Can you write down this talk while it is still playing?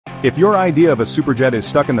If your idea of a superjet is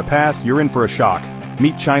stuck in the past, you're in for a shock.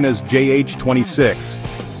 Meet China's JH-26.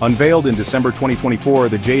 Unveiled in December 2024,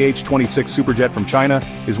 the JH-26 superjet from China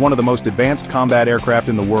is one of the most advanced combat aircraft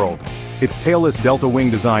in the world. Its tailless delta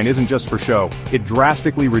wing design isn't just for show, it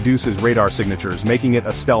drastically reduces radar signatures, making it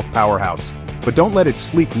a stealth powerhouse. But don't let its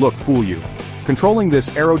sleek look fool you. Controlling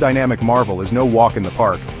this aerodynamic marvel is no walk in the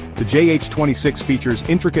park. The JH-26 features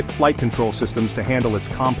intricate flight control systems to handle its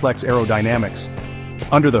complex aerodynamics.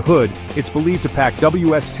 Under the hood, it's believed to pack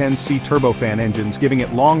WS-10C turbofan engines, giving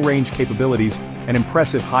it long-range capabilities and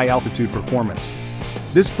impressive high-altitude performance.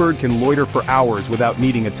 This bird can loiter for hours without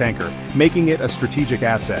needing a tanker, making it a strategic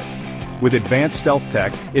asset. With advanced stealth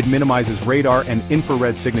tech, it minimizes radar and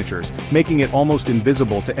infrared signatures, making it almost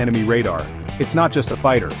invisible to enemy radar. It's not just a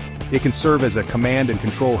fighter. It can serve as a command and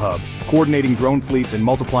control hub, coordinating drone fleets and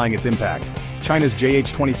multiplying its impact. China's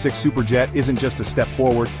JH-26 superjet isn't just a step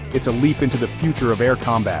forward, it's a leap into the future of air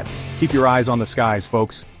combat. Keep your eyes on the skies,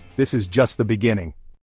 folks. This is just the beginning.